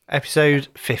Episode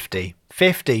 50.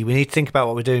 50. We need to think about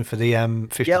what we're doing for the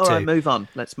 52. Yeah, all right, move on.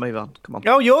 Let's move on. Come on.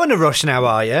 Oh, you're in a rush now,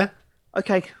 are you?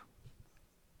 Okay.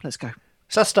 Let's go.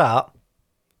 So start.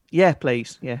 Yeah,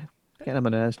 please. Yeah. Get on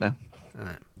my nerves now. All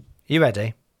right. You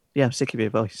ready? Yeah, I'm sick of your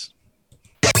voice.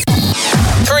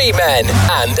 3 men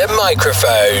and a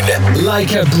microphone.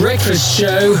 Like a breakfast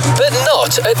show, But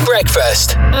not at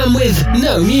breakfast. and with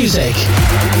no music.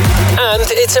 And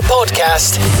it's a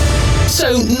podcast.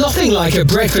 So nothing like a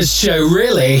breakfast show,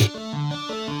 really.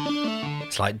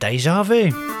 It's like deja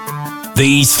vu.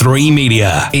 These three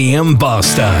media: Ian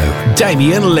Barstow,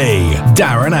 Damien Lee,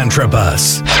 Darren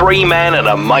Antrobus. 3 men and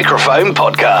a microphone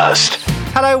podcast.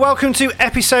 Hello, welcome to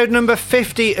episode number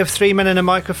 50 of 3 Men and a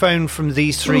Microphone from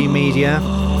These Three Media.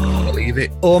 Believe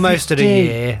it. Almost at a 50.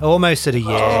 year. Almost at a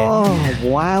year. Oh,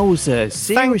 wowzers.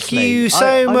 Seriously. Thank you so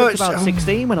I much. was about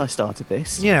 16 when I started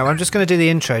this. You know, I'm just going to do the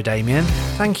intro, Damien.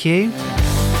 Thank you.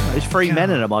 It's 3 men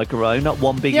and a microphone, not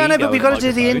one big Yeah, I know, ego but we've and a got to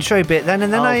do the microphone. intro bit then,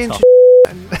 and then Oh, I... tough.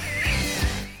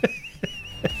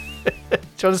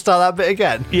 Do you want to start that bit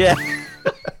again? Yeah.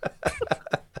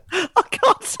 I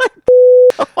can't say.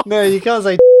 No, you can't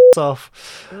say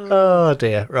off. Oh,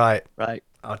 dear. Right. Right.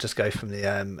 I'll just go from the...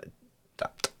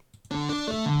 that.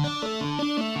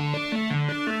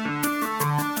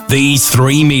 These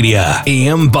three media: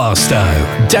 Ian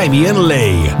Barstow, Damien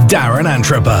Lee, Darren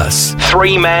Antrobus.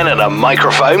 3 men and a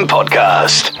microphone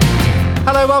podcast.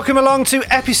 Hello, welcome along to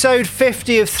episode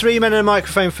 50 of 3 Men and a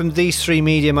Microphone from These Three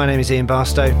Media. My name is Ian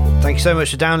Barstow. Thank you so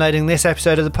much for downloading this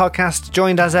episode of the podcast.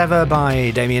 Joined as ever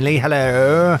by Damien Lee.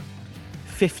 Hello.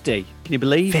 50. Can you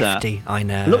believe that? 50, I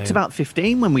know. I looked about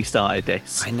 15 when we started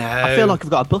this. I know. I feel like I've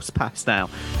got a bus pass now.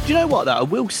 Do you know what, though? I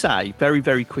will say very,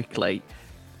 very quickly,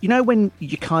 you know when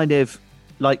you kind of,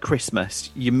 like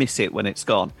Christmas, you miss it when it's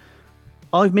gone?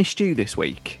 I've missed you this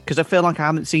week because I feel like I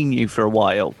haven't seen you for a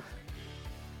while.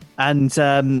 And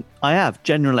I have,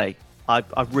 generally.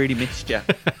 I've really missed you.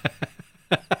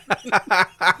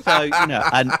 So, you know,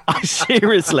 and I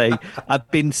seriously, I've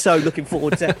been so looking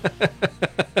forward to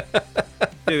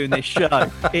doing this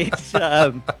show. It's,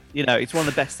 you know, it's one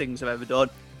of the best things I've ever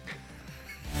done.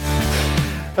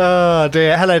 Oh,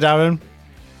 dear. Hello, Darren.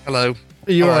 Hello.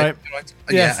 Are you all right?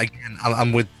 Yes. Yeah, again,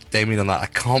 I'm with Damien on that. I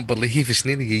can't believe it's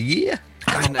nearly a year.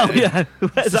 Oh, yeah.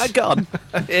 Where's that gone?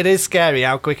 It is scary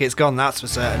how quick it's gone, that's for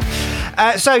certain.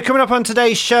 So, coming up on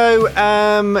today's show,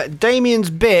 Damien's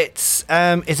Bits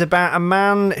is about a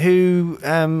man who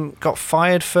got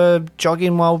fired for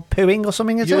jogging while pooing or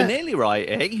something, is You're it? nearly right,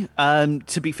 eh?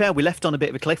 To be fair, we left on a bit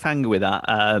of a cliffhanger with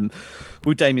that.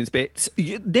 With Damien's Bits.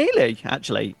 Nearly,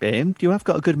 actually, Ian. You have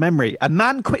got a good memory. A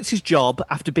man quits his job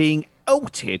after being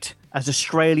outed as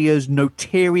Australia's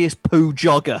notorious poo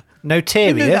jogger.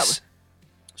 Notarious?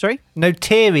 Sorry?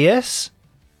 Notarious?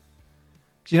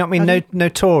 Do you not mean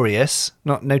notorious,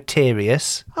 not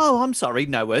notarious? Oh, I'm sorry,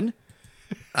 no one.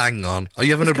 Hang on. Are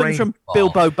you having It's a coming brain from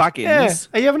Bilbo Baggins. Yeah.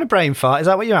 Are you having a brain fart? Is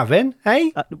that what you're having?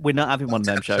 Hey? We're not having one of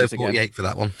them shows Episode again. 48 for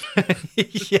that one.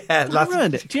 Yeah.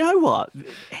 Darren, do you know what?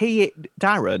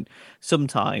 Darren,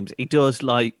 sometimes he does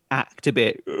like act a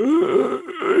bit.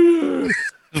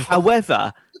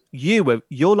 However,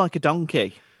 you're like a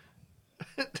donkey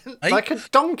Like a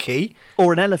donkey?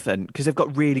 or an elephant because they've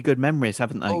got really good memories,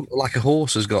 haven't they? Oh, like a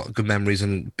horse has got good memories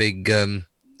and big.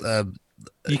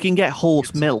 You can get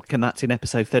horse milk, and that's in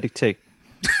episode 32.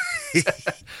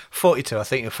 42, I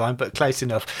think you'll find, but close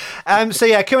enough. So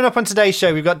yeah, coming up on today's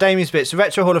show, we've got Damien's Bits,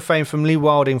 Retro Hall of Fame from Lee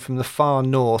Wilding from the Far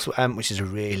North, which is a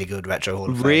really good Retro Hall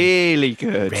of Fame. Really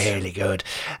good. Really good.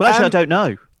 Well, actually, I don't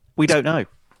know. We don't know.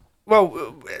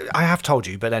 Well, I have told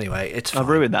you, but anyway, it's fine. I've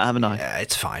ruined that, haven't I? Yeah,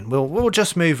 it's fine. We'll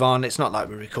just move on. It's not like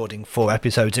we're recording 4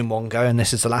 episodes in one go, and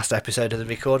this is the last episode of the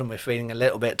record, and we're feeling a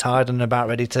little bit tired and about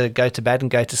ready to go to bed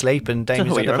and go to sleep, and Damien's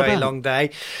what had a you're very about. long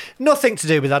day. Nothing to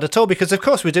do with that at all, because of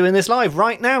course we're doing this live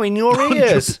right now in your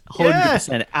ears.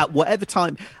 100%. At whatever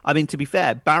time. I mean, to be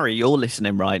fair, Barry, you're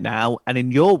listening right now, and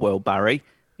in your world, Barry,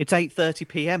 it's 8:30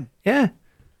 p.m. Yeah.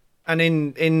 And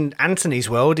in Anthony's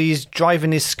world, he's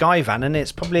driving his Sky van, and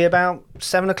it's probably about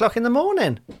 7 o'clock in the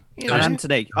morning. You know? And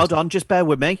Anthony, hold on, just bear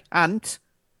with me. Ant,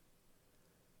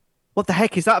 what the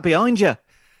heck is that behind you?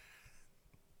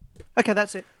 Okay,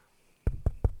 that's it.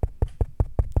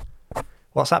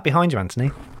 What's that behind you,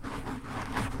 Anthony?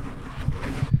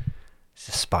 It's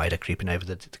a spider creeping over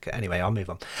the... Anyway, I'll move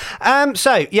on.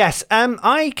 So, yes,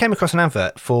 I came across an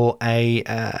advert for an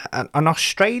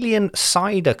Australian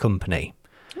cider company.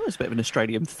 Oh, it's a bit of an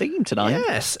Australian theme tonight.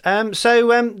 Yes.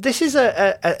 So this is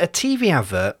a TV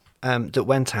advert that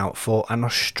went out for an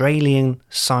Australian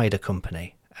cider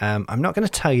company. I'm not going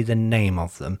to tell you the name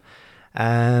of them.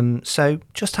 So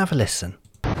just have a listen.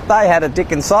 They had a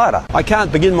Dickens cider. I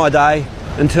can't begin my day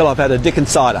until I've had a Dickens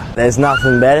cider. There's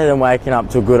nothing better than waking up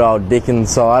to a good old Dickens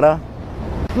cider.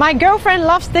 My girlfriend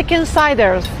loves Dickens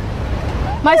ciders.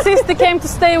 My sister came to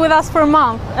stay with us for a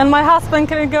month, and my husband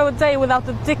couldn't go a day without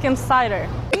the Dickens cider.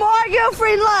 My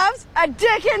girlfriend loves a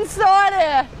Dickens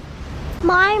cider.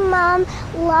 My mum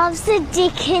loves the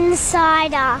Dickens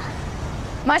cider.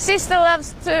 My sister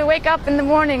loves to wake up in the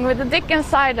morning with a Dickens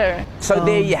cider. So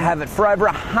there you have it. For over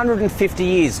 150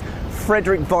 years,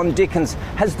 Frederick von Dickens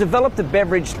has developed a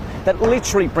beverage that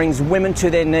literally brings women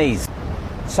to their knees.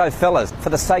 So fellas,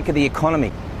 for the sake of the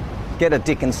economy, get a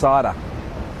Dickens cider.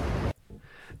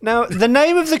 Now, the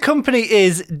name of the company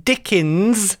is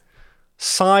Dickens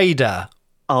Cider.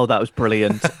 Oh, that was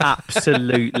brilliant.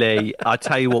 Absolutely. I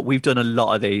tell you what, we've done a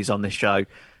lot of these on this show,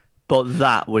 but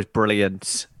that was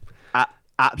brilliant.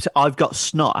 I've got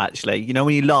snot, actually. You know,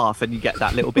 when you laugh and you get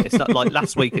that little bit of snot, like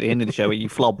last week at the end of the show where you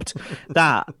flobbed.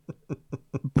 That,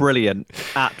 brilliant.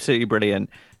 Absolutely brilliant.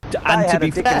 And to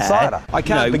be fair, cider. I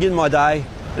can't begin my day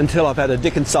until I've had a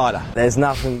Dickens cider. There's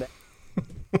nothing...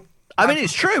 I mean,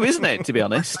 it's true, isn't it, to be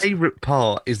honest? My favourite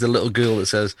part is the little girl that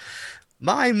says,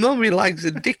 "My mummy likes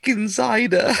a Dickens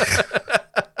cider."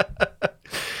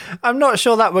 I'm not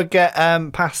sure that would get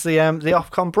past the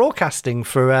Ofcom broadcasting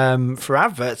for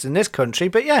adverts in this country,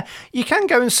 but yeah, you can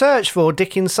go and search for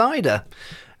Dickens Cider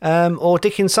or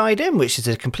Dickens Side In, which is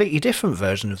a completely different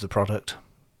version of the product.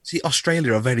 See,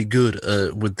 Australia are very good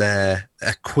with their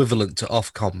equivalent to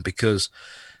Ofcom because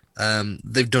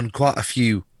they've done quite a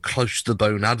few close to the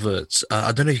bone adverts.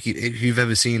 I don't know if you've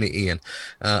ever seen it, Ian.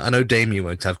 I know Damien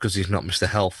won't have because he's not Mr.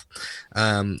 Health.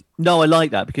 No, I like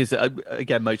that because,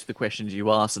 again, most of the questions you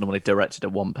ask are normally directed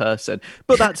at one person.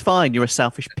 But that's fine. You're a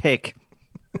selfish pig.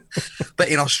 But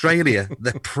in Australia,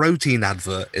 the protein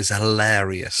advert is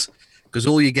hilarious because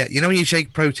all you get, you know, when you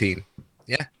shake protein,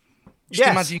 yeah? Just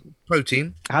imagine you get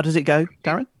protein. How does it go,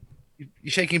 Darren?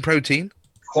 You're shaking protein.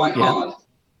 Quite hard.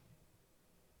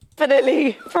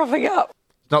 Definitely frothing up.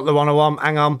 Not the one I want.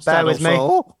 Hang on. Bear with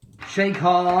me. Shake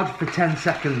hard for 10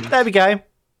 seconds. There we go.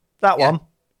 That one.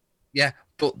 Yeah,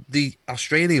 but the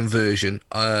Australian version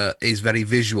is very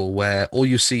visual, where all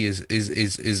you see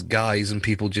is guys and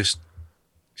people just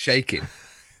shaking.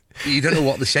 You don't know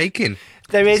what they're shaking.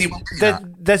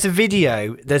 There's a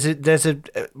video. There's a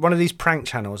one of these prank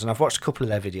channels, and I've watched a couple of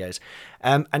their videos,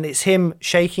 and it's him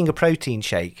shaking a protein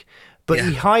shake. But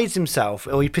he hides himself,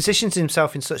 or he positions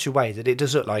himself in such a way that it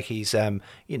does look like he's,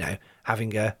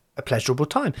 having a pleasurable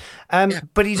time.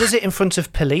 But he does it in front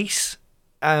of police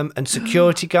and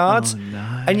security guards. Oh,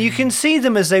 no. And you can see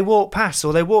them as they walk past,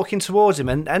 or they're walking towards him.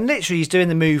 And literally he's doing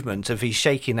the movement of he's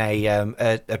shaking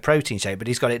a protein shake, but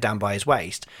he's got it down by his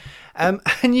waist. And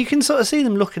you can sort of see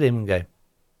them look at him and go,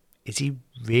 is he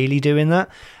really doing that?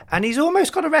 And he's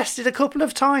almost got arrested a couple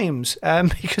of times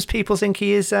because people think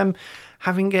he is...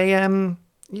 having a,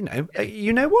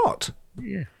 you know what?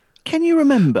 Yeah. Can you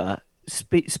remember,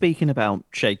 speaking about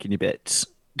shaking your bits,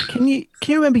 can you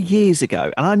remember years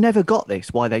ago, and I never got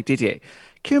this, why they did it,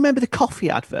 can you remember the coffee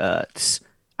adverts?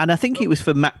 And I think it was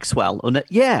for Maxwell. And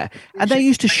they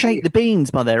used to shake the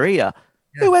beans by their ear.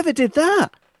 Yeah. Whoever did that?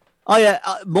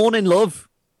 Morning, love.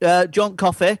 John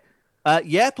Coffee.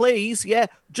 Yeah, please. Yeah,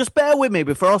 just bear with me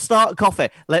before I start coffee.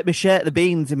 Let me shake the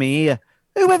beans in my ear.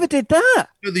 Whoever did that?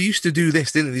 They used to do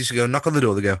this, didn't they? They used to go knock on the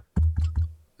door. They go,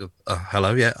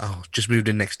 hello, yeah. Oh, just moved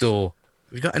in next door.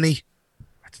 Have you got any?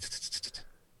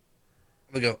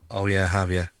 They go, oh yeah,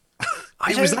 have you?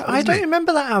 I don't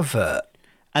remember that advert.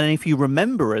 And if you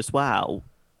remember as well,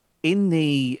 in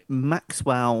the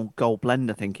Maxwell Gold Blend,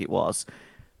 I think it was,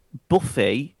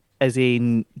 Buffy, as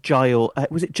in Giles,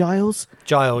 was it Giles?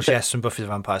 Giles, yes, from Buffy the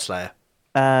Vampire Slayer.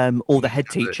 Or the head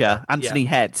teacher, Anthony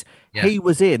Head. Yeah. He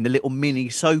was in the little mini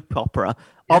soap opera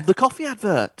of the coffee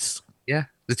adverts. Yeah,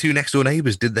 the two next door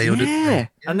neighbours, did they? Yeah,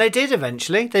 and they did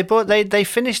eventually. They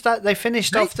finished that. They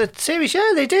finished off the series.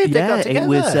 Yeah, they did. Yeah, they got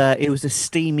together. It was a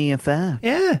steamy affair.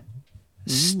 Yeah,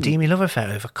 steamy love affair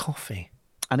over coffee.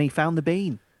 And he found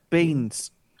the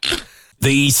beans.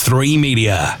 These Three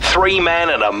Media. 3 Men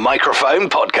and a Microphone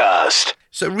podcast.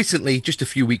 So recently, just a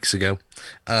few weeks ago,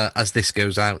 as this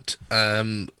goes out,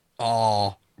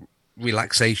 our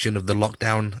relaxation of the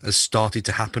lockdown has started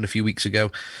to happen a few weeks ago,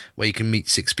 where you can meet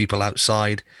 6 people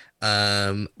outside.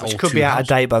 Which could be out of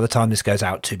date by the time this goes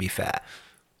out, to be fair.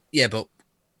 Yeah, but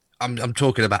I'm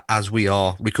talking about as we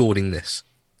are recording this,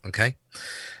 okay?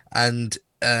 And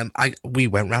we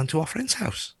went round to our friend's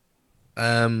house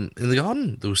in the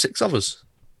garden. There were 6 of us,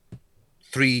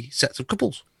 3 sets of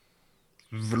couples.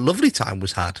 Lovely time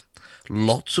was had.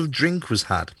 Lots of drink was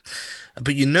had.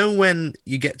 But you know when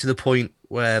you get to the point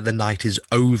where the night is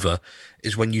over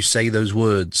is when you say those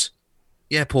words,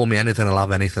 yeah, pour me anything, I'll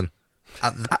have anything.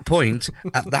 At that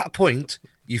point,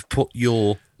 you've put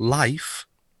your life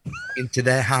into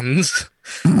their hands.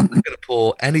 They're going to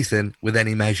pour anything with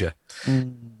any measure.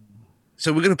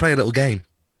 So we're going to play a little game.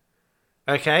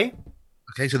 Okay.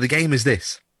 Okay, so the game is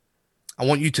this. I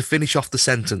want you to finish off the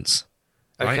sentence.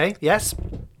 Okay, right? yes.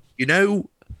 You know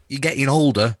you're getting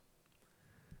older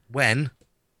when,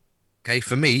 okay,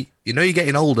 for me, you know you're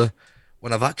getting older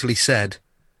when I've actually said,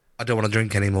 I don't want to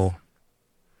drink anymore.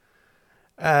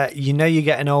 You know you're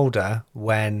getting older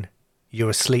when you're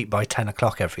asleep by 10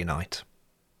 o'clock every night.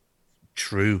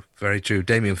 True, very true.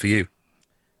 Damien, for you.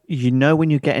 You know when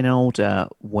you're getting older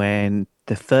when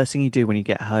the first thing you do when you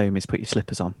get home is put your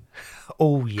slippers on.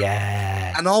 Oh,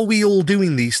 yeah. And are we all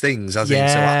doing these things? As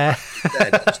yeah.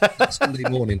 in, so Sunday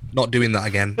morning, not doing that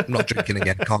again, not drinking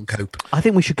again, can't cope. I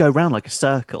think we should go round like a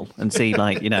circle and see,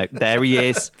 like, you know, there he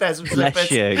is. There's some Bless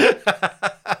slippers. you.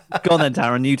 Go on then,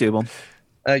 Darren, you do one.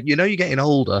 You know you're getting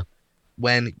older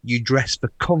when you dress for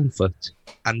comfort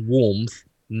and warmth,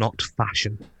 not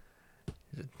fashion.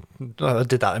 Well, I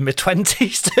did that in my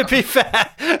 20s, to be fair.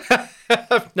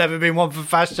 I've never been one for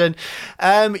fashion.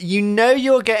 You know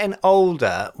you're getting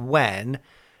older when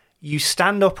you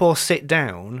stand up or sit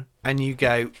down and you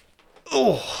go,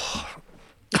 oh,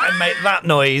 and make that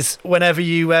noise whenever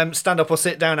you stand up or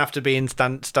sit down after being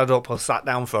stood up or sat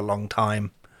down for a long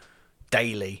time,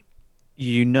 daily.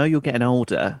 You know you're getting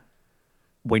older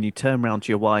when you turn around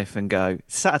to your wife and go,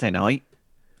 Saturday night,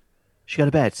 she go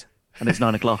to bed, and it's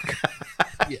 9 o'clock.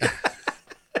 Yeah.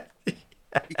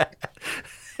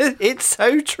 It's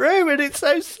so true and it's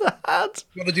so sad.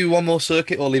 You want to do one more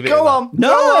circuit or leave it? Go on.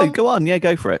 No, go on. Yeah,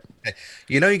 go for it. Okay.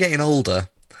 You know you're getting older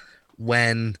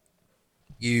when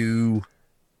you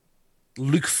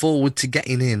look forward to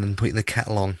getting in and putting the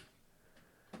kettle on.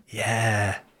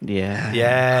 Yeah. Yeah.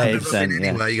 Yeah.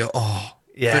 Anywhere you go, oh,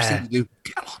 yeah. First thing you do,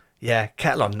 kettle on. Yeah,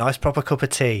 kettle on. Nice proper cup of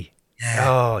tea. Yeah.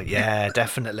 Oh, yeah,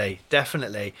 definitely.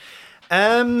 Definitely.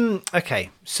 Okay,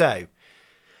 so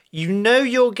you know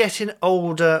you're getting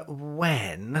older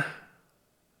when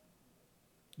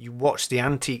you watch the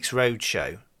Antiques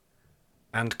Roadshow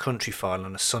and Country File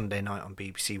on a Sunday night on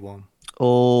BBC One.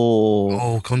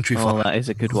 Oh, Country File. Oh, that is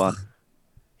a good one.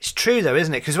 It's true though,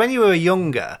 isn't it? Because when you were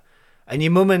younger and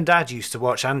your mum and dad used to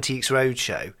watch Antiques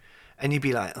Roadshow and you'd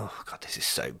be like, oh, God, this is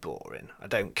so boring. I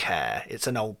don't care. It's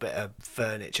an old bit of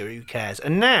furniture. Who cares?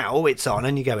 And now it's on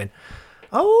and you're going,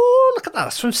 oh, look at that.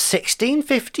 That's from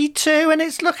 1652 and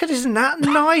isn't that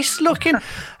nice looking?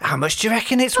 How much do you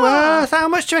reckon it's worth? How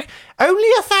much do you reckon? Only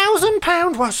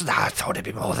 £1,000. What's that? I thought it'd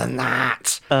be more than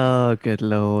that. Oh, good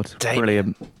Lord. Damien.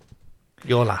 Brilliant.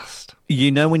 You're last.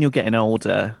 You know when you're getting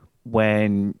older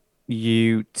when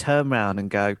you turn around and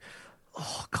go,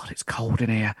 oh, God, it's cold in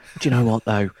here. Do you know what,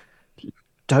 though?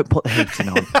 Don't put the heating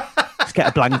on. Just get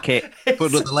a blanket.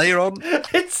 Put the layer on.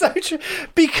 It's so true.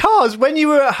 Because when you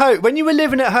were at home, when you were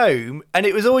living at home, and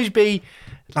it was always be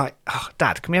like, oh,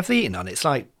 Dad, can we have the heating on? It's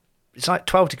like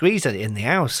 12 degrees in the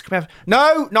house. Can we have...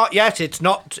 No, not yet. It's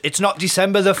not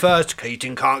December the 1st.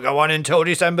 Heating can't go on until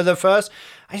December the 1st.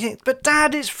 I think, but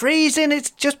Dad, it's freezing.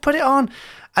 It's just put it on.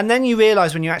 And then you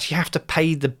realise when you actually have to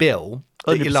pay the bill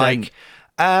that 100%. you're like,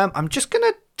 I'm just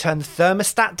going to turn the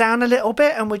thermostat down a little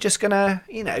bit and we're just going to,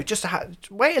 just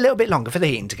wait a little bit longer for the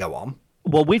heating to go on.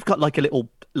 Well, we've got like a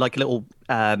little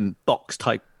box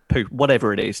type poop,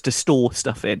 whatever it is, to store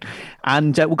stuff in.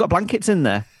 And we've got blankets in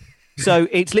there. So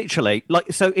it's literally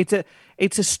it's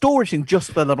a storage thing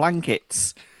just for the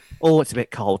blankets. Oh, it's a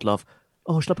bit cold, love.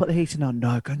 Oh, should I put the heating on?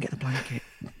 No, go and get the blanket.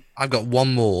 I've got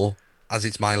one more, as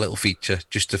it's my little feature,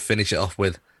 just to finish it off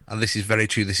with. And this is very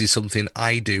true. This is something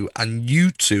I do, and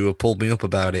you two have pulled me up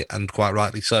about it, and quite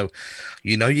rightly so.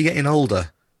 You know you're getting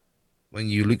older when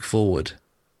you look forward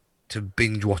to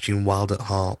binge watching Wild at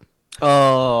Heart.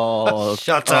 Oh,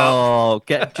 Shut up. Oh,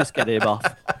 just get him off.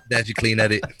 There's your clean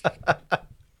edit.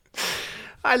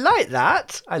 I like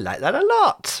that. I like that a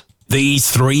lot. These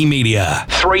three media.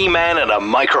 3 Man and a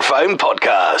Microphone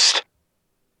podcast.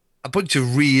 A bunch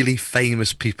of really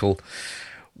famous people.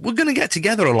 We're going to get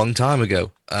together a long time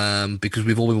ago because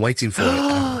we've all been waiting for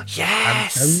it.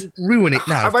 Yes. And ruin it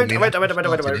now. I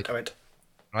won't.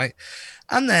 Right.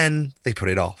 And then they put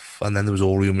it off. And then there was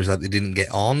all rumours that they didn't get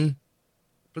on.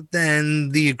 But then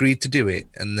they agreed to do it.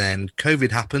 And then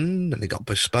COVID happened and it got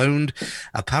postponed.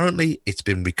 Apparently, it's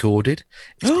been recorded.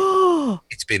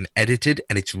 It's been edited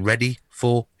and it's ready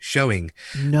for showing.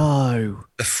 No.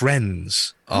 The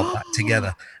Friends are back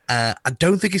together. I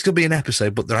don't think it's going to be an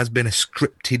episode, but there has been a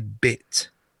scripted bit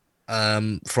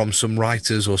from some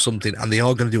writers or something, and they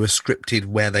are going to do a scripted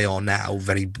Where They Are Now,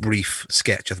 very brief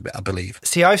sketch, I believe.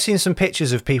 See, I've seen some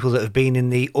pictures of people that have been in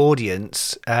the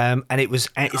audience, and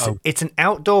it's an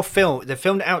outdoor film. They've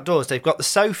filmed it outdoors. They've got the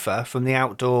sofa from the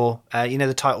outdoor,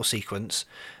 the title sequence.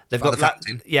 They've got that.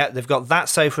 Yeah, they've got that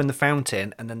sofa and the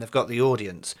fountain, and then they've got the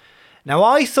audience. Now,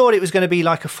 I thought it was going to be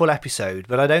like a full episode,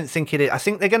 but I don't think it is. I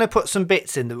think they're going to put some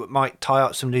bits in that might tie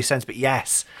up some loose ends. But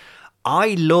yes,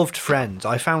 I loved Friends.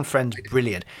 I found Friends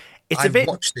brilliant.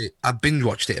 Watched it. I've binge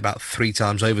watched it about 3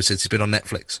 times over since it's been on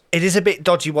Netflix. It is a bit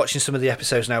dodgy watching some of the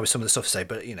episodes now with some of the stuff to say,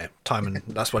 but time and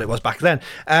that's what it was back then.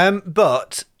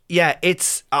 But yeah,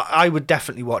 I would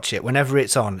definitely watch it whenever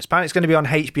it's on. Apparently it's going to be on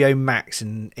HBO Max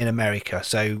in America,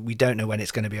 so we don't know when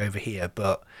it's going to be over here.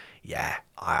 But yeah,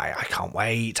 I can't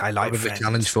wait. I like Friends. Bit of a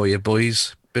challenge for you,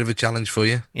 boys. Bit of a challenge for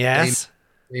you. Yes.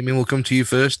 Damien, we'll come to you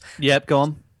first. Yep, go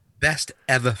on. Best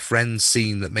ever Friends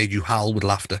scene that made you howl with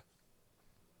laughter?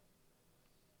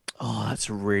 Oh, that's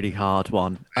a really hard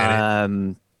one.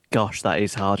 Gosh, that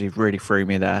is hard. You really threw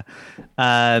me there.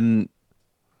 Come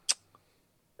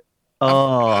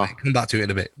back to it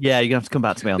in a bit. Yeah, you're going to have to come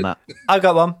back to me on that. I've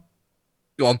got one.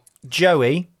 Go on.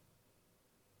 Joey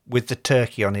with the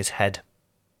turkey on his head.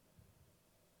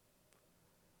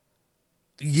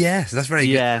 Yes, that's very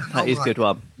good. Yeah, that is a good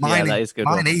one. That is a good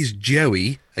one. Mine is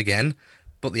Joey again,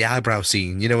 but the eyebrow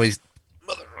scene. He's...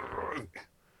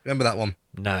 Remember that one?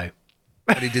 No.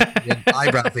 But he did the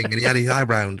eyebrow thing, and he had his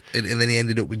eyebrow, and then he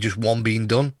ended up with just one being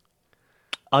done.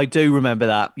 I do remember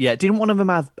that. Yeah, didn't one of them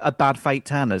have a bad fake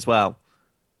tan as well?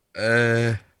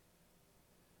 Was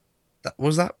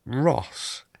that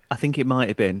Ross? I think it might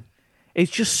have been. It's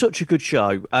just such a good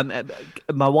show.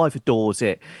 My wife adores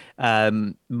it.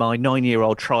 My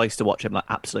 9-year-old tries to watch it. I'm like,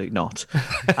 absolutely not.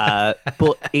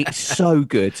 But it's so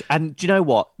good. And do you know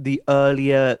what? The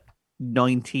earlier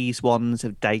 90s ones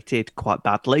have dated quite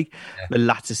badly. Yeah. The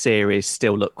latter series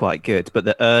still look quite good, but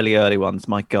the early ones,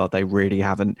 my God, they really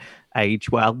haven't aged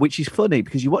well, which is funny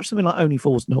because you watch something like Only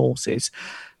Fools and Horses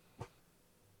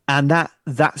and that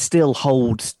still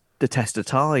holds the test of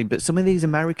time, but some of these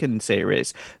American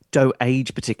series don't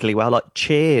age particularly well. Like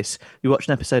Cheers, you watch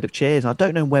an episode of Cheers, I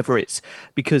don't know whether it's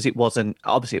because it wasn't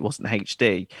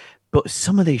HD, but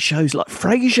some of these shows like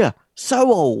Frasier,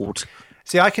 so old.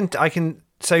 See, I can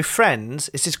so Friends,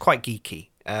 this is quite geeky,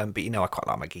 but I quite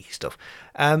like my geeky stuff.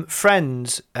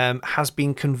 Friends has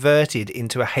been converted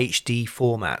into a HD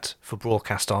format for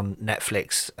broadcast on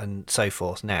Netflix and so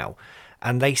forth now,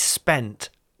 and they spent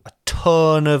a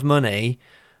ton of money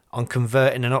on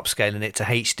converting and upscaling it to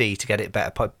HD to get it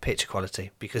better picture quality,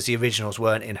 because the originals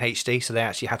weren't in HD, so they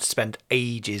actually had to spend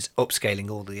ages upscaling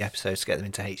all the episodes to get them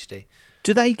into HD.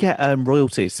 Do they get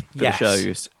royalties for the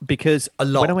shows? Because a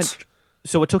lot. When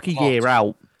I took a year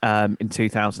out in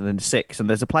 2006, and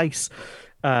there's a place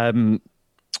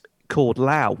called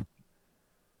Laos,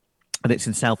 and it's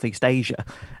in Southeast Asia.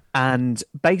 And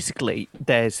basically,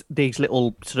 there's these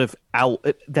little sort of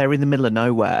they're in the middle of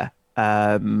nowhere.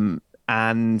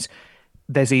 And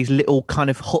there's these little kind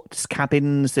of huts,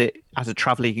 cabins that as a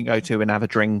traveller you can go to and have a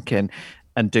drink and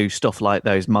do stuff like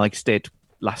those Mike's did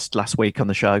last week on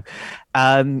the show.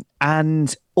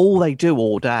 And all they do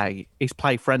all day is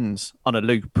play Friends on a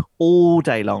loop all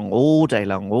day long.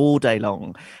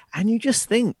 And you just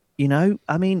think,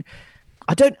 I mean,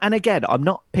 and again, I'm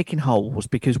not picking holes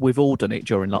because we've all done it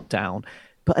during lockdown,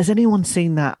 but has anyone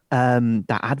seen that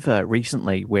advert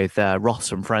recently with Ross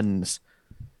from Friends?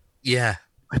 Yeah.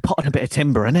 I put on a bit of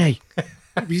timber, isn't he?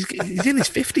 He's in his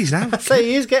 50s now. I'd say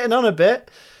he is getting on a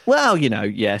bit. Well,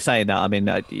 saying that, I mean,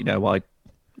 I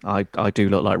do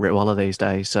look like Rick Waller these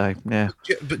days, so yeah.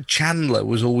 But Chandler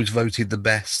was always voted the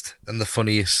best and the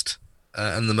funniest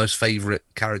and the most favourite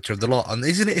character of the lot. And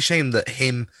isn't it a shame that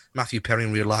Matthew Perry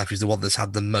in real life, is the one that's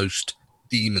had the most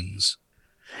demons?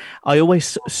 I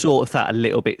always sort of felt a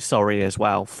little bit sorry as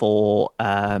well for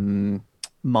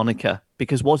Monica,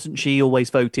 because wasn't she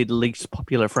always voted least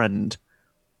popular friend?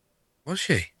 Was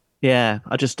she? Yeah,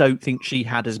 I just don't think she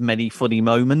had as many funny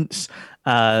moments.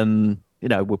 We're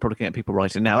probably getting people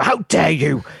writing now, how dare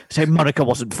you say Monica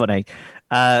wasn't funny?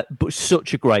 But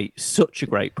such a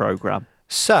great programme.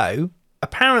 So,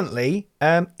 apparently,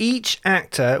 each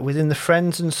actor within the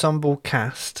Friends ensemble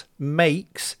cast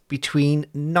makes between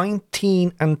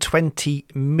 $19 and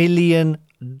 $20 million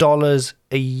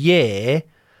a year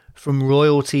from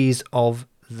royalties of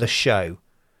the show.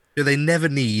 So they never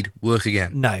need work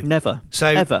again? No. Never. So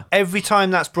ever. Every time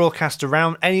that's broadcast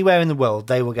around anywhere in the world,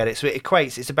 they will get it. So it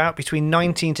equates, it's about between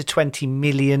 $19 to $20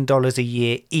 million a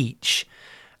year each.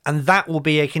 And that will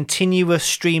be a continuous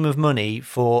stream of money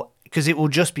for because it will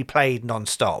just be played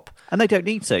non-stop. And they don't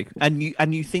need to. And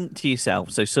you think to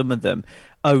yourself, so some of them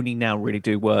only now really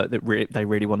do work that they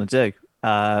really want to do.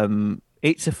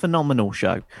 It's a phenomenal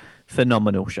show.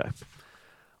 Phenomenal show.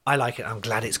 I like it. I'm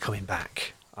glad it's coming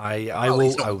back.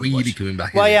 It's not really coming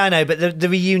back. Well, yeah, I know, but the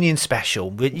reunion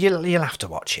special, you'll have to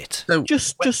watch it. So,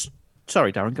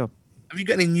 sorry, Darren, go. Have you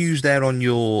got any news there on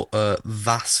your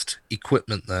vast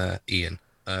equipment there, Ian,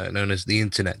 known as the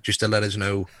internet, just to let us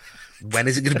know when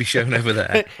is it going to be shown over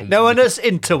there? No one does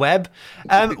interweb.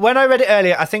 When I read it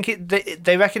earlier, I think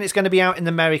they reckon it's going to be out in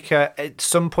America at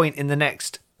some point in the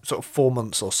next sort of 4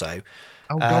 months or so.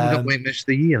 Oh, God, we've got to wait much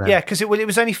the year then. Yeah, because it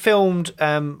was only filmed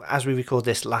as we record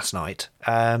this last night.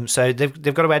 So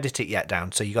they've got to edit it yet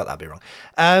down, so you got that bit wrong.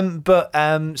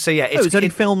 So yeah. It was only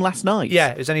filmed last night?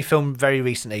 Yeah, it was only filmed very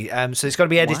recently. So it's got to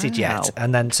be edited yet.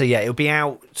 And then, so yeah, it'll be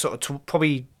out sort of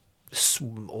probably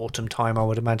autumn time, I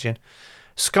would imagine.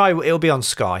 It'll be on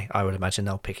Sky, I would imagine.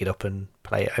 They'll pick it up and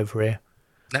play it over here.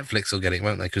 Netflix will get it,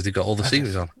 won't they? Because they've got all the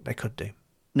series on. They could do.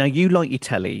 Now, you like your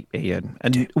telly, Ian,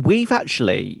 and we're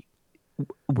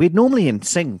normally in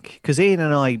sync because Ian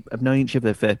and I have known each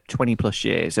other for 20 plus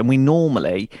years, and we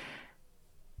normally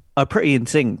are pretty in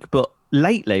sync. But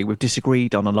lately, we've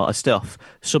disagreed on a lot of stuff,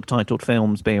 subtitled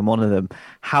films being one of them.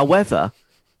 However,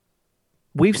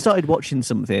 we've started watching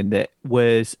something that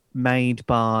was made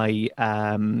by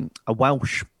a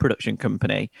Welsh production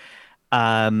company.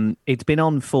 It's been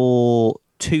on for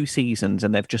 2 seasons,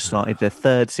 and they've just started their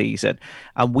 3rd season,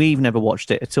 and we've never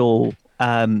watched it at all.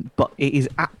 But it is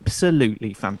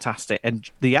absolutely fantastic. And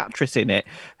the actress in it,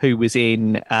 who was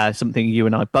in something you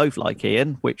and I both like,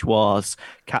 Ian, which was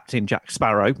Captain Jack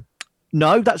Sparrow.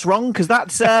 No, that's wrong, because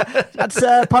that's Pirates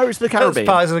of the Caribbean. That's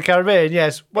Pirates of the Caribbean,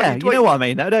 yes. You know what I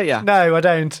mean, though, don't you? No, I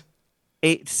don't.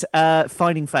 It's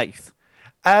Finding Faith.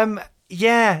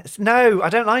 Yeah, no, I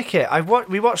don't like it.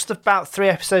 We watched about 3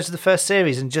 episodes of the first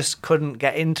series and just couldn't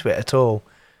get into it at all.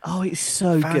 Oh, it's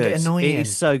so Found good. it annoying. It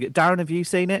is so good. Darren, have you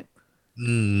seen it?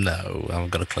 No, I haven't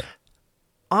got a clue.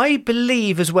 I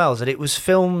believe as well that it was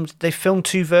filmed. They filmed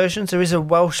 2 versions. There is a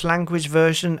Welsh language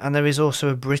version, and there is also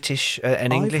a British,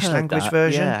 an English language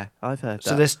version. Yeah, I've heard that.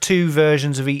 So there's 2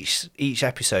 versions of each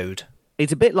episode.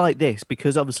 It's a bit like this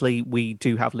because obviously we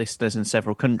do have listeners in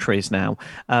several countries now.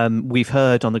 We've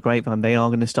heard on the grapevine they are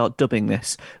going to start dubbing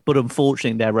this, but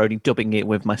unfortunately they're only dubbing it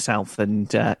with myself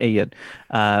and Ian.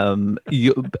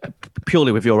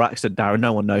 Purely with your accent, Darren,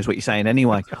 no one knows what you're saying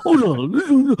anyway.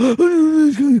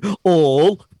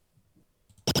 All.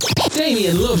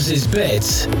 Damien loves his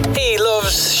bits. He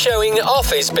loves showing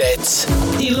off his bits.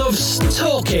 He loves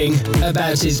talking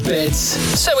about his bits.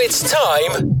 So it's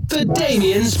time for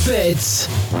Damien's Bits.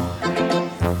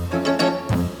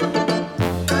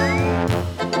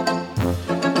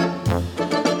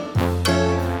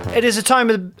 It is a time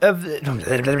of blah,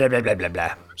 blah, blah,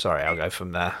 blah. Sorry, I'll go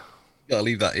from there. Gotta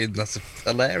leave that in. That's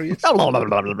hilarious.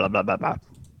 Boris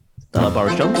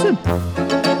Johnson.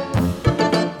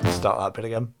 Start that bit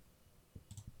again.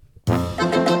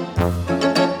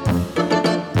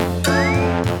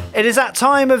 It is that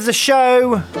time of the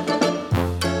show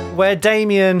where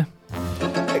Damien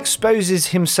exposes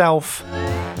himself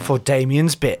for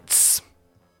Damien's Bits.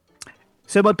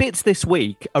 So my bits this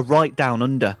week are right down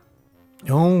under.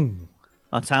 Oh.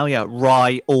 I'll tell you,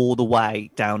 right all the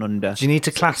way down under. Do you need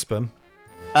to clasp them?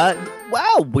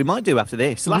 Well, we might do after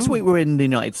this. Last week we were in the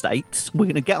United States. We're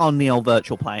going to get on the old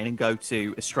virtual plane and go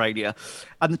to Australia.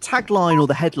 And the tagline or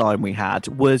the headline we had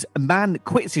was, a man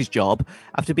quits his job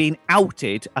after being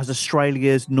outed as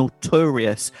Australia's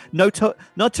notorious. How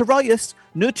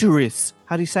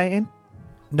do you say it in?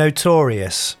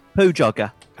 Notorious. Poo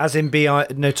jogger. As in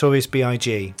Notorious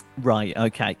B.I.G. Right,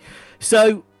 okay.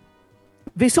 So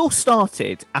this all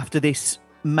started after this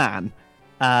man,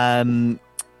 and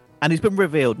he's been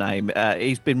revealed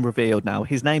now.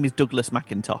 His name is Douglas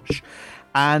McIntosh,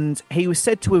 and he was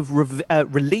said to have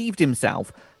relieved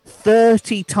himself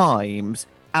 30 times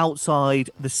outside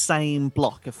the same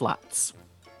block of flats.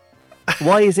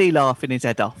 Why is he laughing his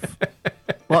head off?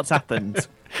 What's happened?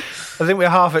 I think we're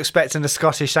half expecting a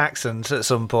Scottish accent at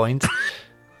some point.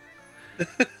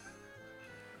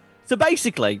 So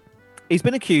basically, he's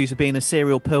been accused of being a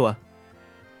serial pooer.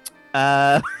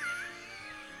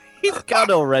 He's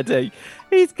gone already.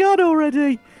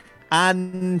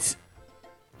 And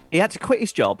he had to quit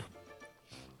his job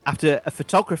after a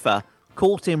photographer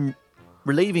caught him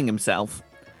relieving himself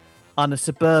on a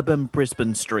suburban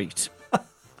Brisbane street.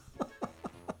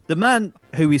 The man,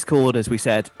 who is called, as we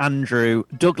said, Andrew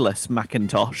Douglas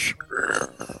McIntosh.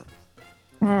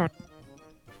 Are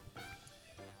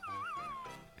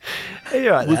you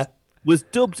right there? Was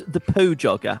dubbed the poo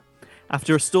jogger,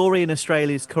 after a story in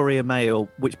Australia's Courier Mail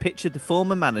which pictured the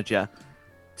former manager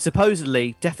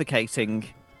supposedly defecating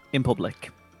in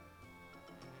public.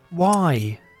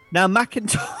 Why? Now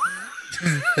Macintosh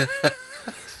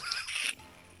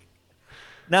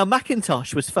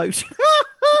was photographed.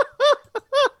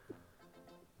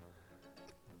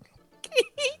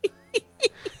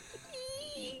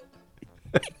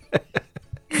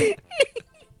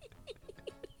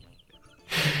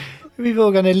 We've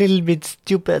all gone a little bit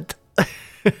stupid.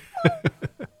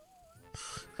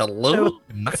 Hello,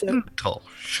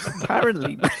 Macintosh.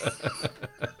 Apparently.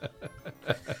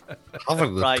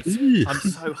 Right, tea. I'm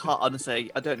so hot,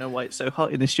 honestly. I don't know why it's so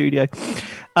hot in the studio.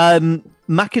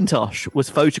 Macintosh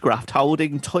was photographed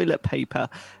holding toilet paper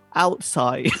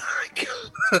outside.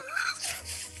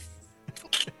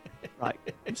 Right,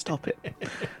 stop it.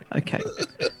 Okay,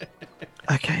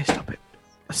 stop it.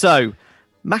 So,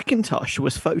 Macintosh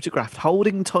was photographed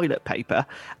holding toilet paper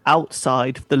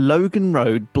outside the Logan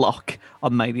Road block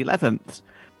on May the 11th.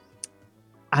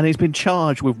 And he's been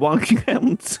charged with 1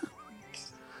 count.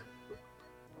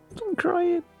 I'm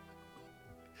crying.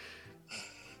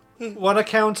 1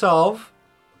 account of?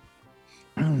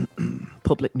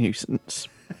 Public nuisance.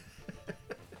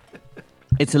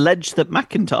 It's alleged that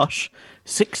Macintosh,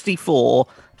 64,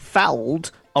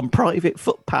 fouled on private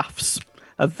footpaths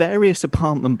of various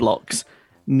apartment blocks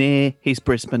near his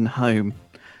Brisbane home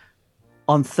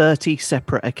on 30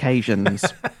 separate occasions.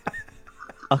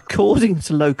 According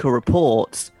to local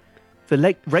reports,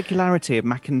 the regularity of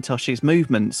Macintosh's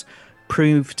movements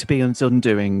proved to be his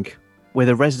undoing, with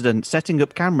a resident setting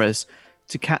up cameras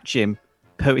to catch him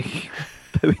pooing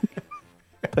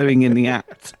in the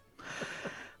act.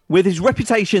 With his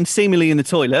reputation seemingly in the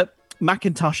toilet,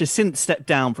 Macintosh has since stepped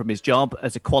down from his job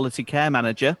as a quality care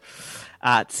manager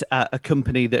at a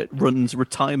company that runs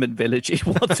retirement villages.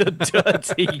 What a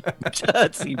dirty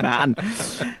man.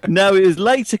 No, it was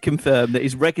later confirmed that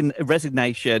his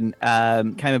resignation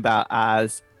came about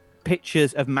as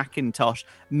pictures of Macintosh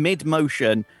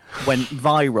mid-motion went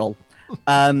viral.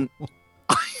 I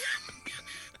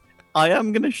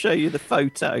am going to show you the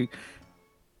photo.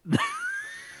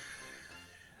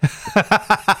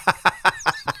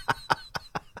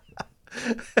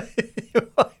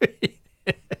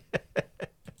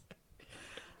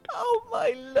 Oh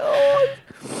my lord.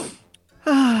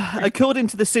 According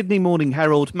to the Sydney Morning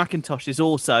Herald, Macintosh is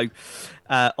also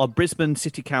on Brisbane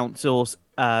City Council's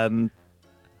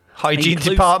hygiene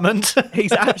department.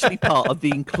 He's actually part of the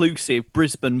Inclusive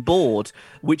Brisbane Board,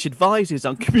 which advises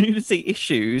on community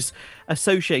issues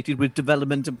associated with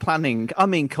development and planning. I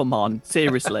mean, come on,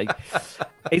 seriously.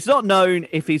 It's not known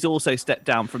if he's also stepped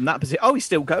down from that position. Oh, he's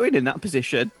still going in that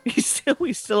position. He's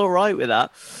still all right with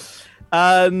that.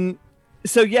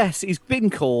 So yes, he's been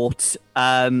caught.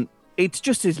 It's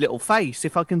just his little face.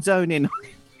 If I can zone in.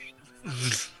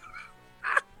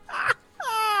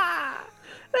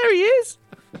 There he is.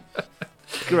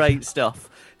 Great stuff.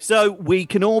 So we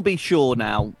can all be sure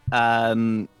now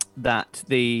that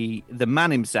the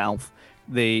man himself,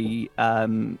 the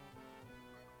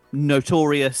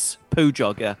notorious poo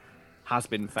jogger, has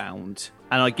been found.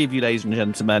 And I give you, ladies and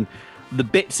gentlemen, the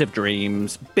bits of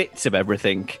dreams, bits of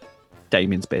everything,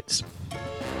 Damien's bits.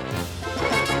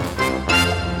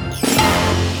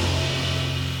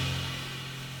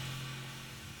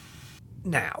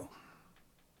 Now,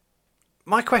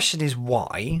 my question is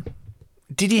why?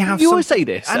 Did he have? You always say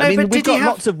this. I mean, we've got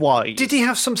lots of whys. Did he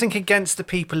have something against the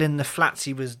people in the flats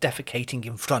he was defecating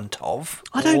in front of?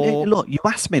 I don't know. Look, you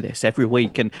ask me this every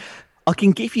week, and I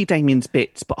can give you Damien's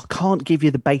bits, but I can't give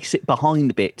you the basic behind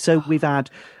the bit. So we've had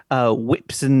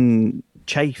whips and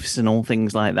chafes and all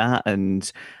things like that,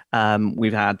 and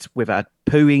we've had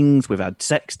pooings, we've had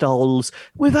sex dolls,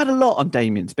 we've had a lot on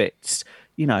Damien's bits.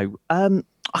 You know,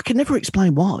 I can never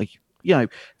explain why. You know,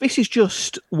 this is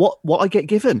just what I get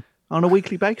given on a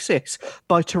weekly basis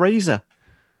by Teresa.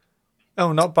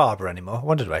 Oh, not Barbara anymore. I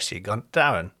wondered where she'd gone.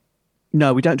 Darren?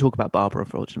 No, we don't talk about Barbara,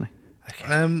 unfortunately.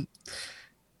 Okay.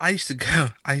 I used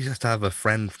to have a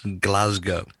friend from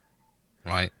Glasgow,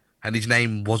 right? And his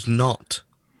name was not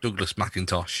Douglas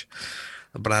McIntosh.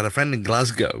 But I had a friend in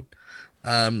Glasgow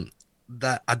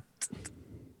that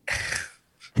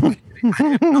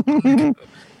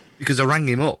because I rang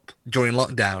him up during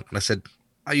lockdown and I said,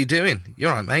 "How you doing? You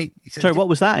all right, mate?" He said, sorry, what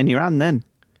was that in your hand then?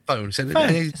 Phone. He said, phone.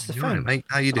 "Hey, It's the you all phone. right, mate?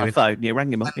 How you doing?" Oh, phone. You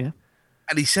rang him up, yeah.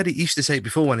 And he said he used to say it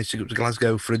before when he took up to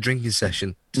Glasgow for a drinking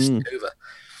session to stay over.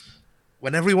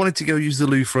 Whenever he wanted to go use the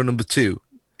loo for a number 2,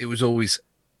 it was always,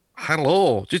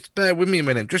 "Hello, just bear with me a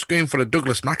minute. I'm just going for a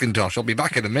Douglas McIntosh. I'll be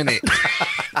back in a minute."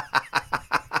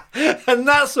 And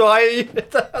that's why you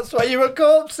were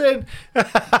corpsing.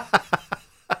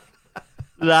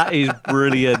 That is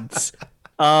brilliant.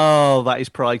 Oh, that is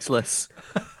priceless.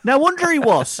 No wonder he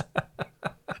was.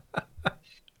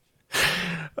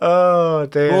 Oh,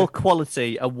 dear. More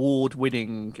quality,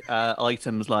 award-winning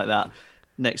items like that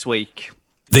next week.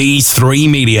 These Three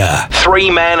Media.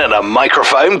 3 Men and a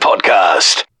Microphone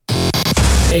podcast.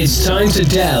 It's time to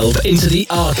delve into the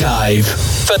archive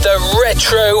for the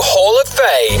Retro Hall of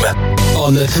Fame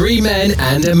on the 3 Men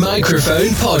and a Microphone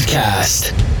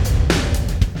podcast.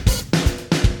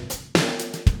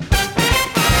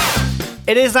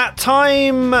 It is that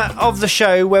time of the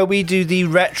show where we do the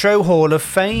Retro Hall of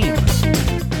Fame.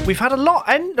 We've had a lot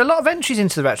of entries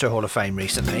into the Retro Hall of Fame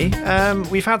recently.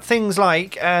 We've had things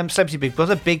like Celebrity Big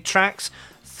Brother, Big Tracks,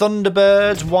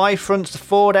 Thunderbirds, Y-Fronts, the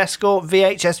Ford Escort,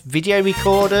 VHS video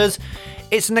recorders.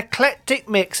 It's an eclectic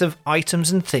mix of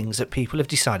items and things that people have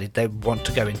decided they want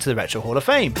to go into the Retro Hall of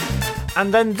Fame.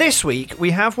 And then this week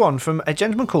we have one from a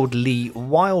gentleman called Lee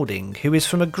Wilding, who is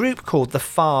from a group called The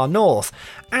Far North.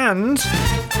 And,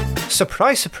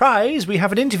 surprise, surprise, we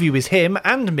have an interview with him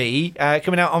and me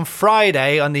coming out on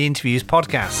Friday on the Interviews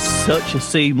podcast. Such a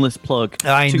seamless plug.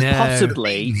 I to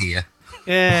know.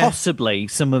 Possibly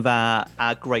some of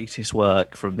our greatest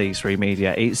work from these three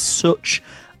media. It's such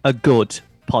a good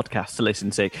podcast to listen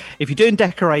to. If you're doing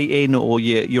decorating or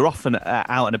you're often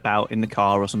out and about in the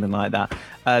car or something like that,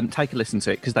 take a listen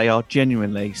to it because they are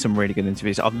genuinely some really good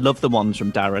interviews. I've loved the ones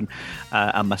from Darren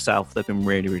and myself. They've been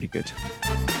really, really good.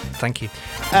 Thank you.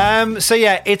 So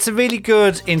yeah, it's a really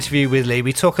good interview with Lee.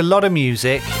 We talk a lot of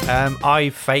music. I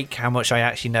fake how much I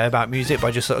actually know about music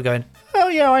by just sort of going, oh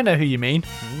yeah, I know who you mean.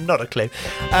 Not a clue.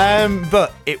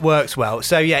 But it works well.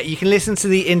 So yeah, you can listen to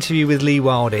the interview with Lee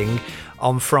Wilding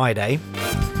on Friday.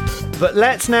 But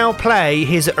let's now play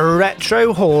his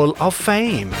Retro Hall of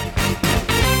Fame.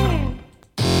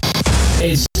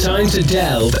 It's time to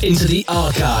delve into the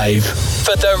archive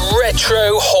for the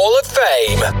Retro Hall of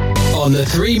Fame on the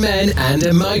 3 Men and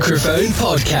a Microphone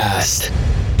podcast.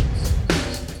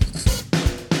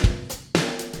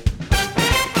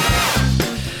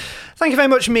 Thank you very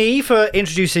much, Me, for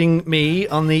introducing me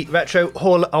on the Retro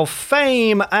Hall of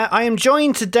Fame. I am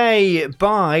joined today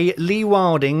by Lee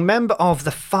Wilding, member of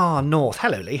the Far North.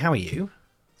 Hello, Lee. How are you?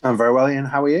 I'm very well, Ian.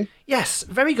 How are you? Yes,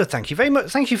 very good. Thank you very much.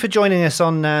 Thank you for joining us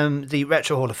on the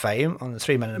Retro Hall of Fame on the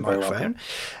 3 Men and a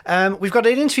Microphone. We've got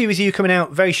an interview with you coming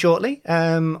out very shortly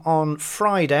on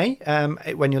Friday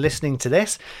when you're listening to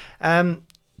this,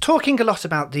 talking a lot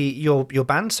about your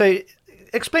band. So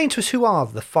explain to us, who are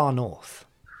the Far North?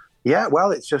 Yeah, well,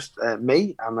 it's just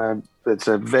me. It's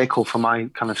a vehicle for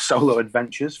my kind of solo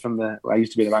adventures I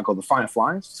used to be in a band called the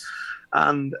Fireflies.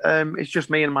 And it's just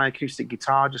me and my acoustic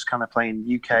guitar, just kind of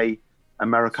playing UK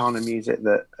Americana music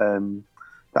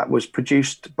that was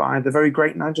produced by the very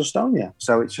great Nigel Stonia.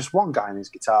 So it's just one guy and his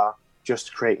guitar,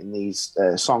 just creating these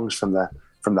songs from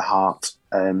the heart,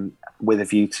 with a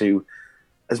view to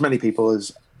as many people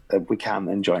as we can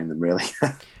enjoying them, really.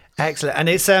 Excellent. And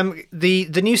it's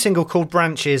the new single called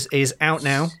Branches is out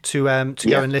now to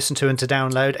go and listen to and to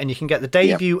download, and you can get the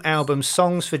debut album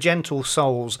Songs for Gentle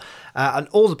Souls on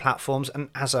all the platforms. And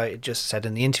as I just said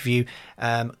in the interview,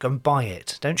 go and buy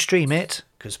it. Don't stream it,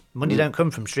 because money don't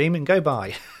come from streaming. Go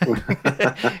buy.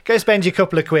 Go spend your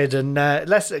couple of quid and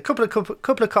a couple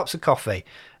of cups of coffee.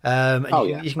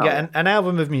 You can get an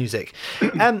album of music.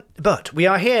 But we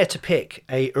are here to pick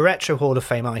a Retro Hall of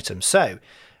Fame item. So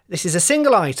this is a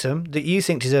single item that you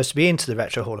think deserves to be into the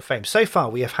Retro Hall of Fame. So far,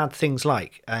 we have had things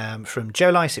like, from Joe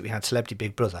Lycett, we had Celebrity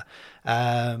Big Brother.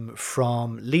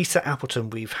 From Lisa Appleton,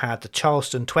 we've had the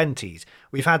Charleston 20s.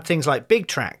 We've had things like Big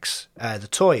Tracks, The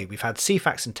Toy. We've had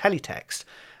CFAX and Teletext.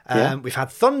 We've had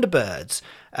Thunderbirds.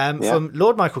 From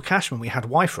Lord Michael Cashman, we had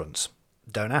Y-Fronts.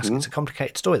 Don't ask, it's a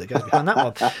complicated story that goes behind that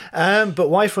one. But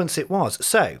Y-Fronts it was.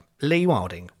 So, Lee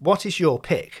Wilding, what is your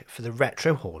pick for the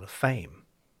Retro Hall of Fame?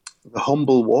 The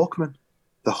Humble Walkman.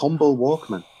 The Humble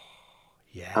Walkman.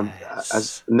 Yes.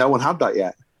 As no one had that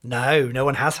yet. No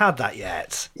one has had that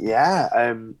yet.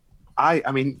 Yeah.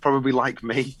 I mean, probably like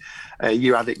me,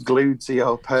 you had it glued to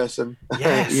your person,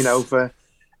 yes. For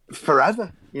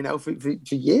forever,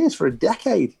 for years, for a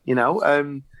decade,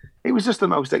 It was just the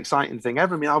most exciting thing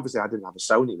ever. I mean, obviously, I didn't have a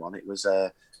Sony one. It was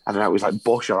I don't know, it was like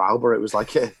Bosch or Alba. It was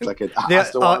like an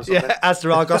Astor one.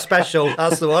 Astor Argos Special.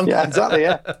 That's the one. Yeah, exactly.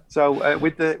 Yeah. So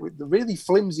with the really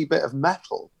flimsy bit of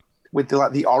metal, with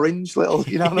the orange little,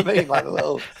 you know what I mean, like the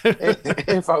little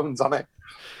earphones on it.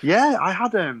 Yeah, I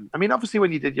had. I mean, obviously,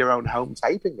 when you did your own home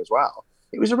taping as well,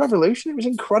 it was a revolution. It was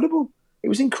incredible.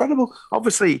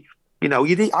 Obviously,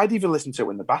 I'd even listen to it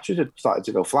when the batteries had started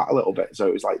to go flat a little bit. So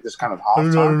it was like this kind of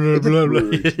half time. But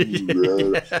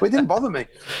it didn't bother me.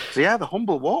 So yeah, the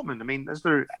Humble Walkman. I mean,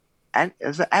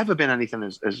 has there ever been anything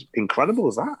as incredible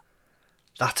as that?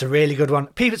 That's a really good one.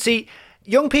 People see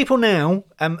young people now,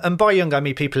 and by young I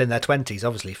mean people in their 20s,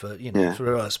 obviously for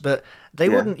for us. But they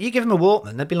wouldn't. You give them a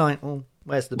Walkman, they'd be like, "Well,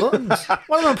 where's the buttons?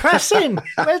 What am I pressing?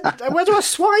 Where do I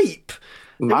swipe?"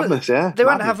 Madness, They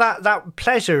won't have that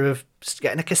pleasure of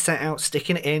getting a cassette out,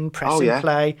 sticking it in, pressing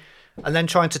play, and then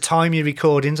trying to time your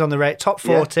recordings on the top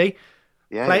 40.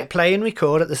 Play and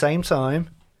record at the same time.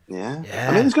 Yeah.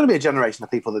 I mean, there's going to be a generation of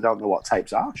people that don't know what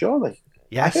tapes are, surely.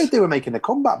 Yes. I heard they were making a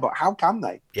comeback, but how can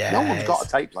they? Yes. No one's got a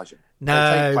tape pleasure. No.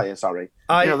 A tape player, sorry.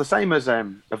 The same as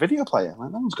a video player.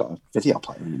 Like, no one's got a video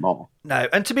player anymore. No,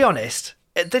 and to be honest,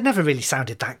 they never really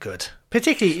sounded that good.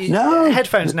 Particularly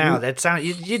headphones now, they'd sound.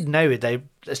 You'd know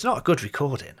it's not a good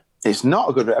recording. It's not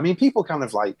a good. I mean, people kind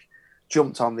of like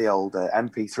jumped on the old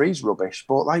MP3s rubbish,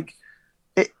 but like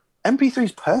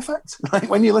MP3's perfect. Like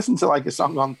when you listen to like a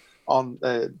song on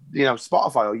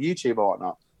Spotify or YouTube or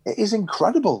whatnot, it is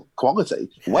incredible quality.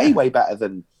 Way better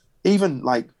than even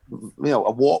like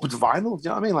a warped vinyl. Do you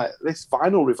know what I mean? Like this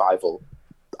vinyl revival,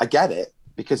 I get it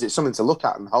because it's something to look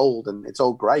at and hold, and it's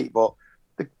all great, but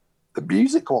the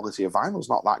music quality of vinyl's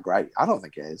not that great. I don't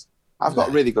think it is. I've got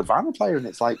a really good vinyl player, and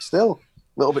it's like still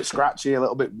a little bit scratchy, a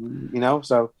little bit,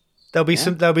 so. There'll be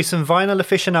some vinyl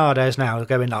aficionados now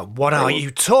going like, "What are you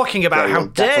talking about? How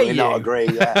dare you?" Not agree.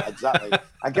 Yeah, exactly.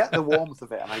 I get the warmth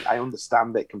of it, and I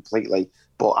understand it completely,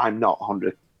 but I'm not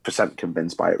 100%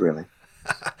 convinced by it, really.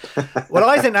 Well,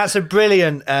 I think that's a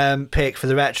brilliant pick for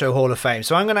the Retro Hall of Fame.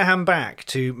 So I'm going to hand back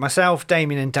to myself,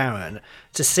 Damien, and Darren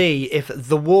to see if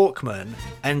the Walkman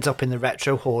ends up in the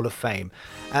Retro Hall of Fame.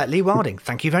 Lee Wilding,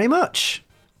 thank you very much.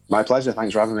 My pleasure.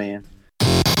 Thanks for having me, Ian.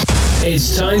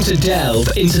 It's time to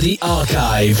delve into the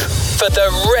archive for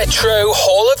the Retro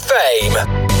Hall of Fame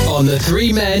on the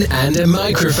Three Men and a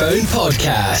Microphone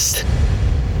podcast.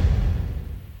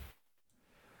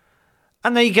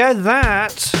 And there you go.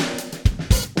 That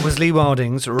was Lee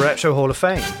Wilding's Retro Hall of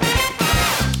Fame.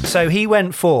 So he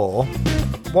went for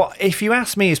what, if you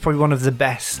ask me, is probably one of the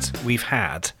best we've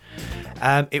had.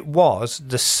 It was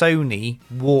the Sony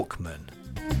Walkman.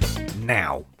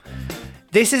 Now,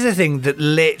 this is a thing that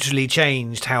literally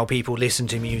changed how people listen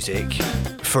to music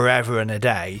forever and a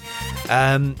day,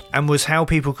 and was how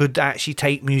people could actually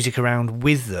take music around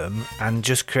with them, and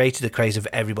just created the craze of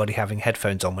everybody having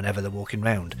headphones on whenever they're walking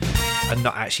around and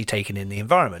not actually taking in the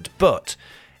environment. But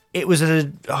it was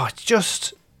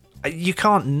you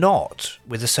can't not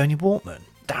with a Sony Walkman.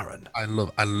 Darren. I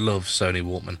love Sony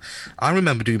Walkman. I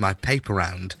remember doing my paper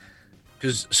round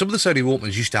because some of the Sony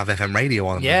Walkmans used to have FM radio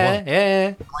on them as well.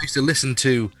 Yeah. I used to listen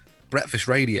to breakfast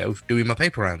radio doing my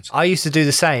paper rounds. I used to do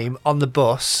the same on the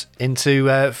bus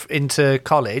into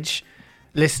college,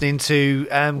 listening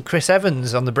to Chris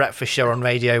Evans on the Breakfast Show on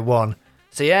Radio 1.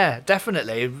 So yeah,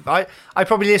 definitely. I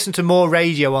probably listened to more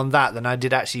radio on that than I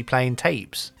did actually playing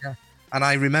tapes. Yeah. And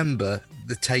I remember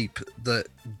the tape that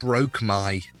broke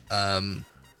my Sony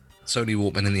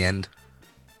Walkman in the end.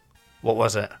 What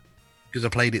was it? Because I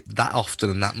played it that often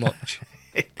and that much.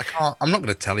 I'm not going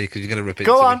to tell you because you're going to repeat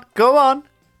it. Go on.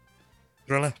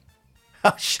 Thriller.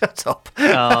 Oh, shut up.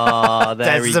 Oh,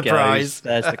 there he surprise. goes.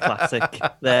 There's the classic.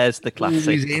 There's the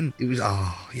classic. It was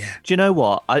yeah. Do you know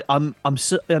what? I'm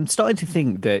starting to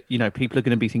think that, people are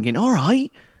going to be thinking, all right,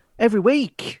 every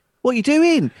week, what are you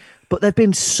doing? But they've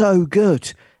been so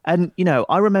good. And,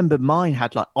 I remember mine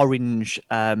had like orange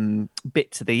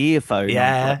bits of the earphone.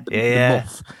 Yeah, the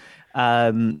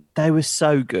muff. They were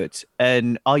so good.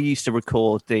 And I used to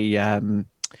record the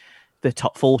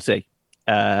top 40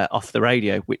 off the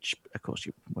radio, which of course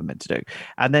you were meant to do,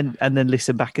 and then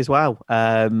listen back as well.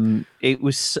 It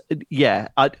was,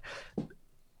 I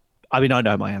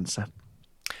know my answer.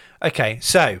 Okay,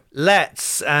 so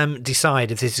let's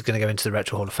decide if this is going to go into the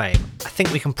Retro Hall of Fame. I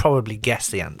think we can probably guess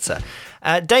the answer.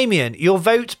 Damien, your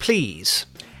vote, please.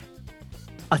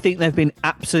 I think they've been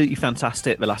absolutely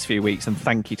fantastic the last few weeks, and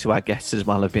thank you to our guests as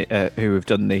well who have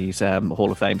done these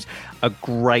Hall of Fames. A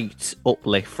great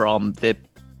uplift from the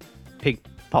pig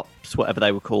pops, whatever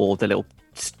they were called, the little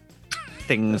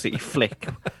things that you flick,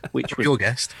 which was your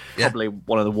guest. Probably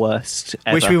one of the worst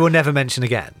ever. Which we will never mention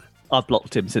again. I've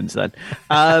blocked him since then.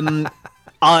 I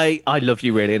love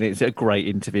you, really, and it's a great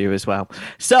interview as well.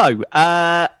 So,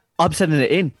 I'm sending it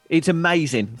in. It's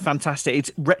amazing. Fantastic.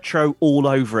 It's retro all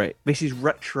over it. This is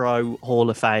Retro Hall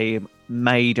of Fame,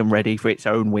 made and ready for its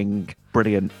own wing.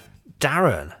 Brilliant.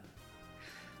 Darren?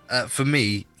 For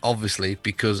me, obviously,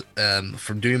 because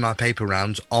from doing my paper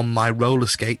rounds on my roller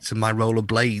skates and my roller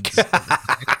blades,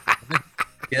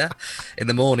 in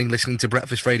the morning listening to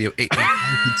breakfast radio, it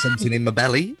ignited something in my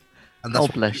belly. And that's Oh,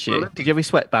 bless you. Did you have your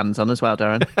sweatbands on as well,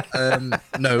 Darren?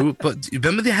 No, but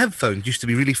remember the headphones used to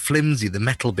be really flimsy, the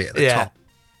metal bit at the top?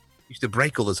 Used to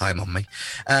break all the time on me.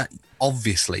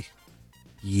 Obviously,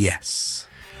 yes.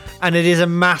 And it is a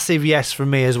massive yes from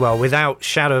me as well, without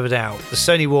shadow of a doubt. The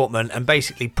Sony Walkman and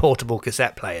basically portable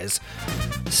cassette players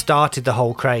started the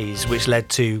whole craze, which led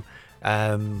to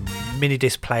mini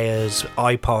disc players,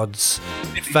 iPods,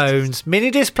 phones,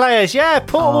 mini disc players,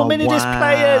 portable mini disc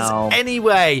players.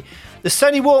 Anyway, the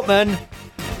Sony Walkman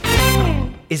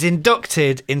is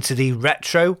inducted into the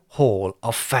Retro Hall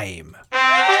of Fame.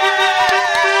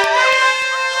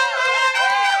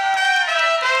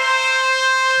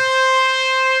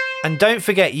 And don't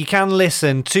forget, you can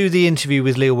listen to the interview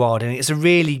with Leo Wilding. It's a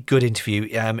really good interview.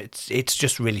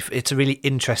 It's a really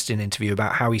interesting interview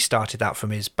about how he started out from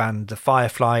his band, The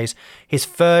Fireflies. His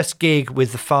first gig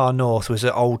with the Far North was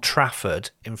at Old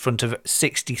Trafford in front of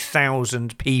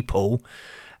 60,000 people,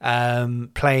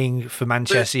 playing for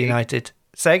Manchester United.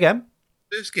 Say again.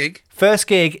 First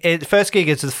gig is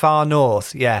the Far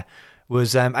North. Yeah.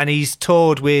 Was and he's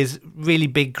toured with really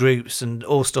big groups and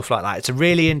all stuff like that. It's a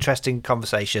really interesting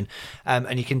conversation,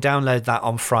 and you can download that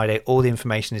on Friday. All the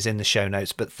information is in the show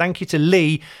notes. But thank you to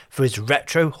Lee for his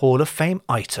Retro Hall of Fame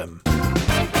item.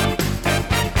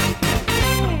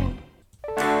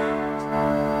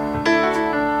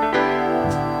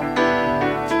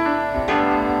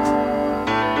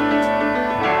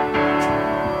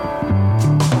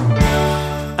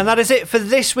 And that is it for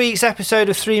this week's episode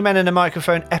of Three Men and a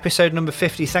Microphone, episode number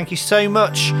 50. Thank you so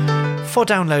much for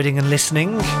downloading and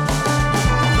listening.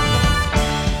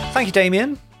 Thank you,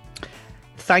 Damien.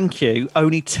 Thank you.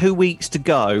 Only 2 weeks to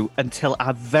go until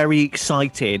our very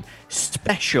exciting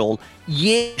special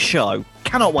year show.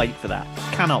 Cannot wait for that.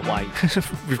 Cannot wait.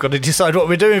 We've got to decide what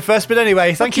we're doing first, but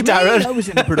anyway, thank you, Darren. I was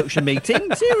in the production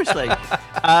meeting. Seriously.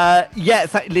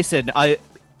 Listen,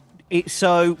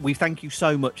 we thank you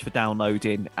so much for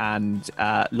downloading and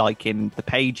liking the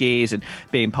pages and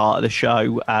being part of the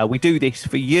show. We do this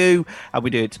for you, and we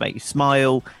do it to make you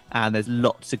smile. And there's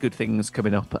lots of good things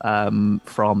coming up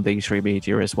from these three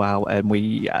media as well. And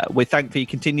we're thankful for your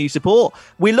continued support.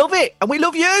 We love it, and we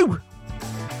love you.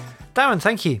 Darren,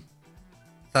 thank you.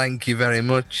 Thank you very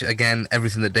much. Again,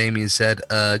 everything that Damien said.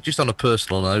 Just on a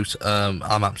personal note,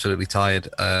 I'm absolutely tired,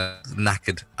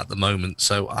 knackered at the moment.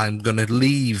 So I'm going to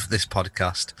leave this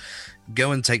podcast,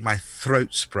 go and take my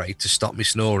throat spray to stop me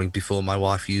snoring before my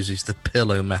wife uses the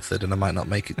pillow method, and I might not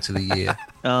make it to the year.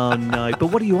 Oh, no. But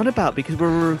what are you on about? Because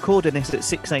we're recording this at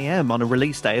 6 a.m. on a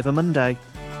release day of a Monday.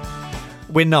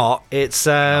 We're not. It's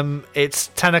 10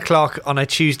 o'clock on a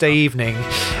Tuesday evening.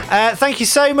 Thank you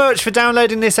so much for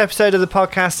downloading this episode of the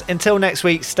podcast. Until next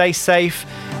week, stay safe.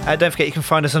 Don't forget you can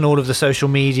find us on all of the social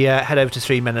media. Head over to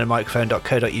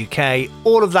threemenandamicrophone.co.uk.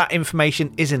 All of that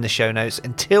information is in the show notes.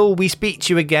 Until we speak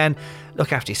to you again,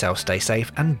 look after yourself, stay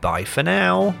safe, and bye for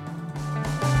now.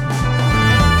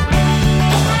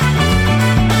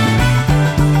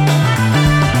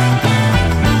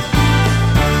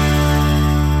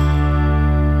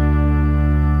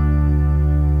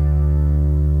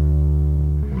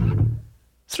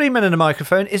 Three Men and a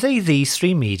Microphone is a These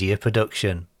Three Media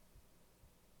production.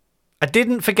 I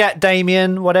didn't forget,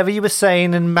 Damien, whatever you were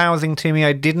saying and mouthing to me,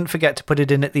 I didn't forget to put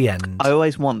it in at the end. I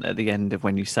always want at the end of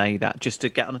when you say that, just to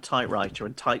get on a typewriter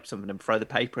and type something and throw the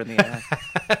paper in the air.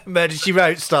 Murder, She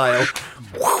Wrote style.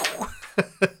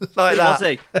 Like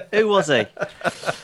that. Who was he?